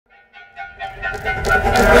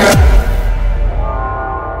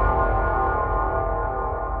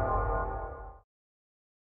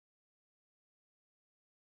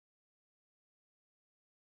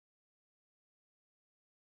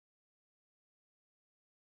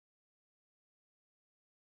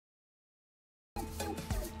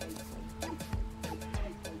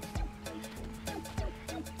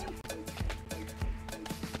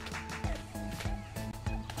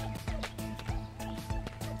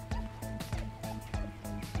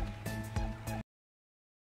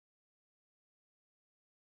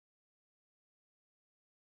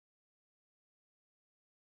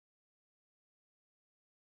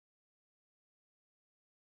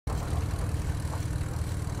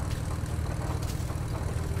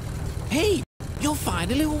Hey, you're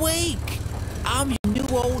finally awake. I'm your new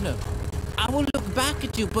owner. I will look back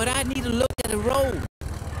at you, but I need to look at the road.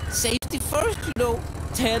 Safety first,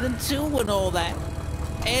 10 and 2 and all that.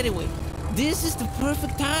 Anyway, this is the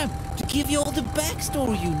perfect time to give you all the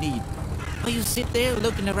backstory you need. While you sit there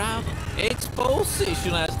looking around,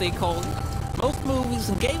 exposition as they call it. Most movies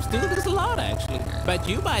and games do this a lot, actually. But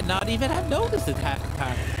you might not even have noticed it half the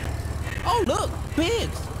time. Oh, look,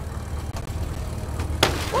 pigs.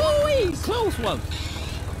 Oh, close one.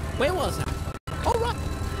 Where was I? All right.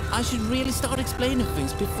 I should really start explaining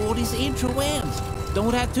things before this intro ends.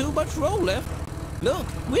 Don't have too much roll left. Look,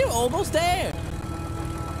 we're almost there.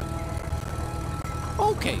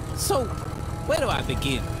 Okay, so where do I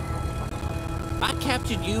begin? I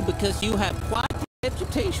captured you because you have quite the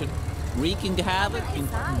reputation, wreaking havoc in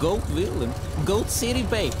Goatville and Goat City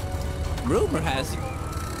Bay. Rumor has it.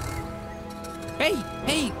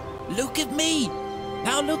 Hey, look at me.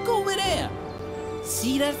 Now look over there.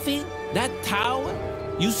 See that thing? That tower?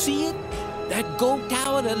 You see it? That goat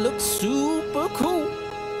tower that looks super cool.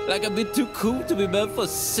 Like a bit too cool to be meant for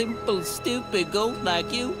simple, stupid goat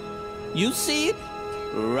like you. You see it?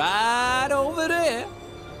 Right over there.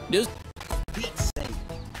 Just be safe.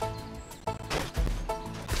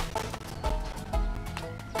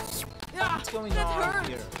 What's going on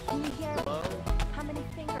here? Can you hear? Hello? How many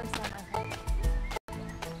fingers on my head?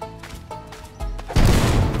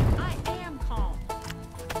 I am calm.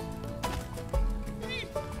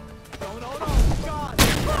 No, God!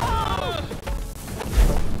 Oh!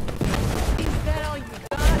 Is that all you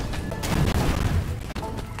got?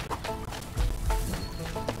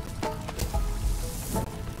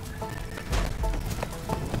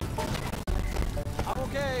 I'm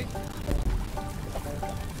okay.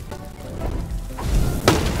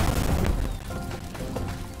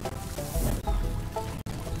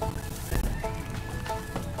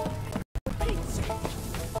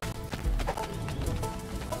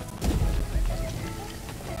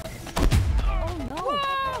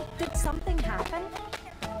 Something happen?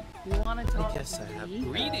 You want to talk? I guess I have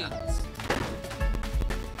Greetings.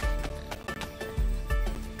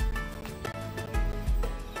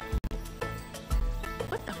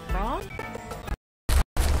 What the frog?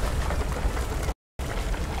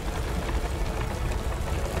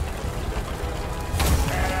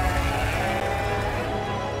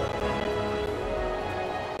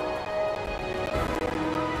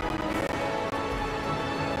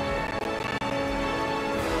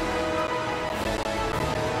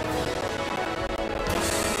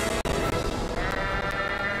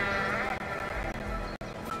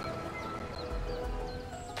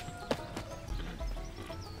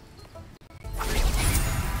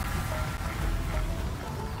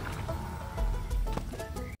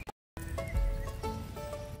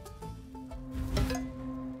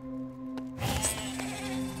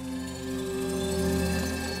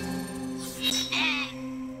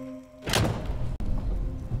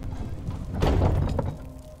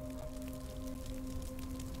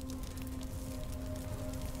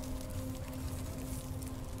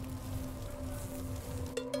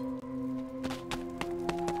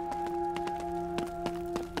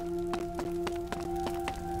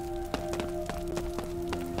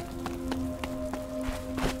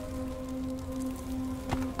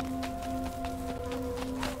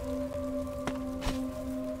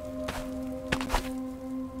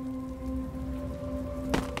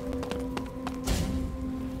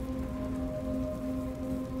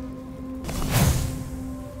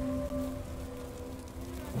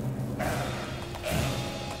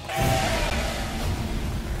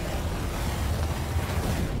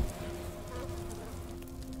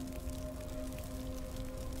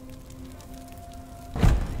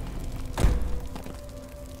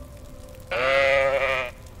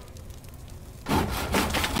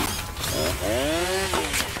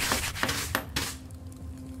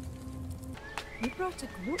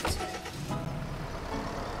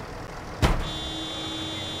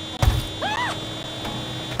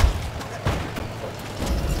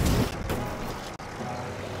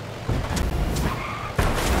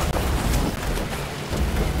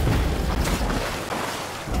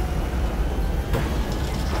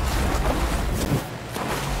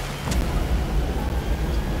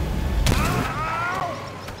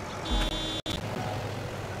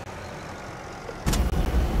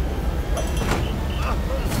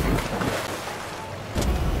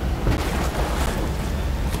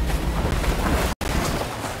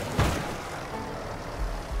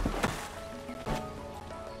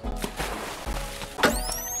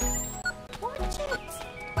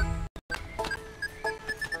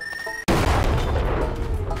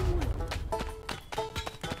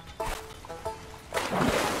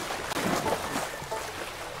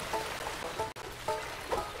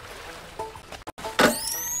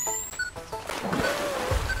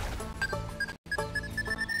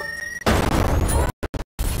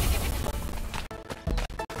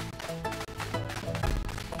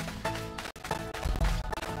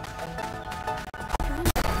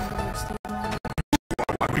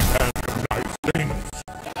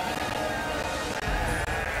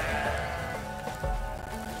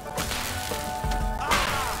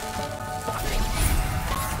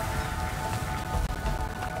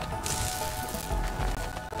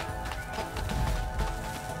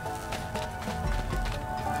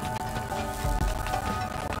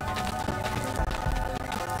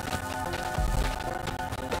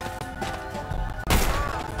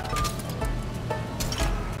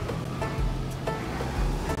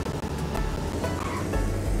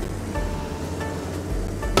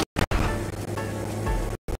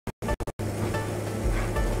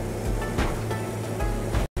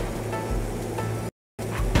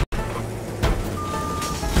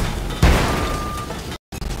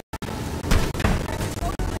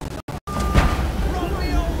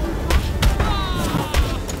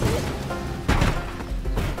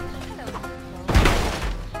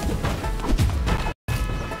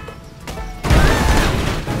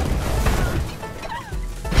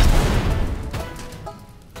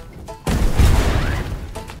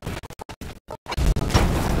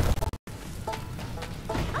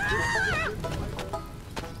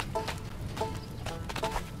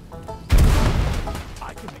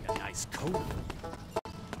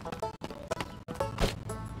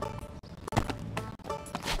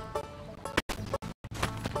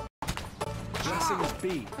 missing his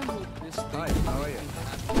beat. Hi, how are you?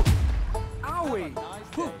 Owie!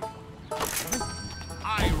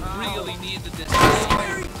 I really needed this.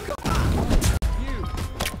 You!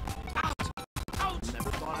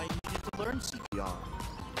 Never thought I needed to learn CPR.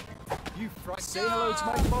 You say hello to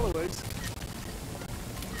my followers.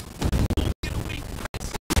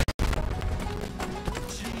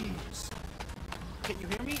 Jeez. Can you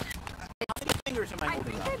hear me? How many fingers am I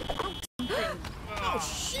holding up?